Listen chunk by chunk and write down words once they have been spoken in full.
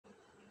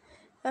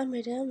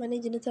Madam,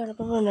 managing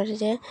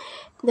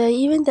the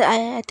event that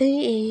I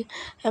attended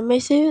a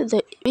massive,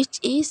 which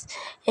is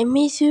a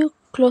massive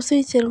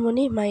closing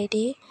ceremony my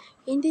day.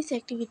 In this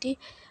activity,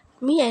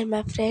 me and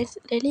my friends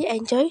really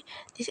enjoy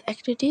this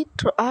activity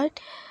throughout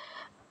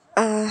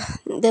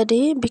the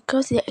day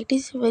because the activity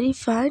is very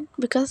fun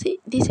because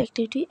this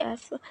activity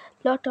has a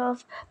lot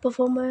of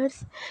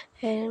performers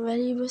and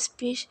valuable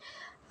speech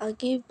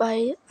given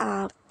by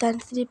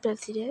Tanzania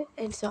president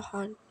and so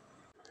on.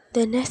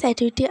 The next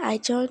activity I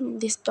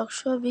joined this talk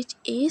show which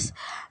is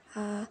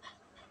uh,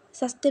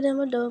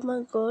 sustainable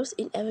development goals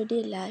in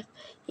everyday life.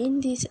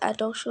 In this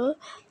talk show,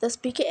 the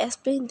speaker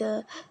explained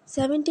the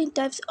 17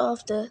 types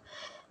of the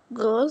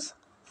goals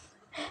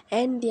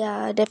and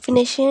their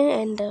definition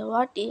and their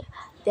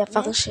Next,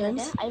 madam,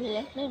 functions. I will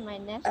explain my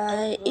next talk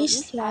show Each which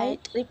I slide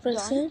joined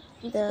represents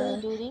physical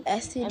the during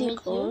SCD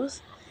MSU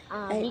goals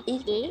and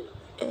each weekday.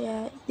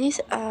 this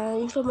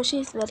information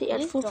is very This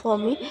helpful talk for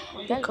show me is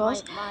conducted by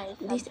because my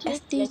this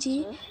subject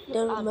SDG lecturer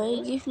development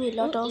Amir give me a who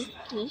lot of is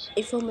teach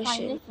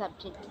information. finance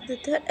subject. The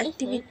third He said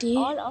activity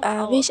all of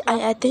our which I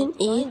attend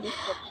classmates join this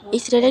talk show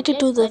is and related get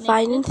to the benefit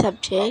finance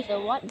subject.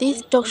 of the what This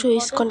is talk show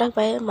is important conducted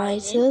about by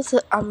finance.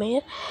 myself,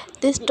 Amir.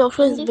 This talk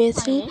show In is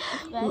this finance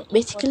is very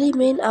basically important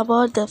main because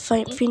about the it is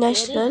very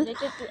financial,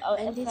 related to our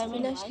and this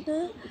assignment one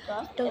financial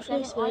because talk show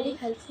is assignment one very is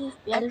helpful,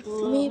 we have helps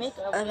to me make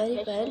a very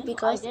well preparation. I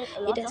because get a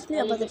it lot of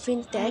explains about the valuable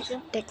fintech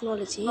information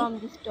technology, from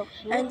this talk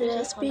show and which the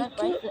is conducted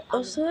by speaker Sir Amir.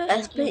 also Thank you,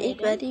 explain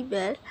it madam. very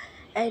well.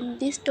 And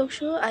this talk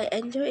show I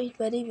enjoy it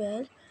very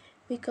well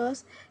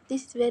because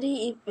this is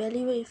very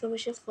valuable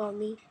information for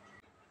me.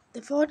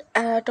 The fourth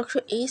talk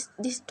show is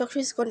this talk show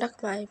is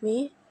conducted by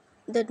me.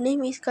 The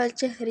name is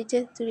Culture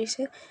Heritage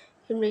Tourism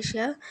in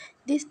Malaysia.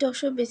 This talk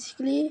show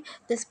basically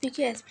the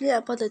speaker explain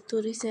about the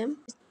tourism.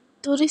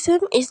 Tourism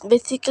is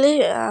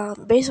basically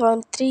based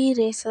on three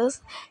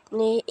races,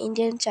 namely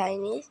Indian,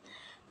 Chinese,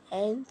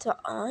 and so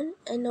on.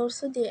 And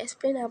also they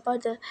explain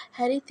about the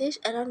heritage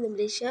around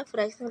Malaysia, for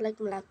example like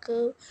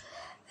Malacca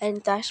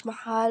and Taj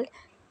Mahal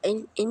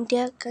in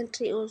India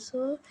country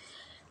also,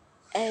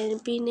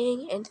 and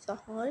Penang and so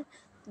on.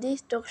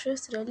 These talk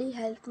shows really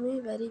helped me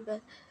very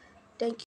well. Thank you.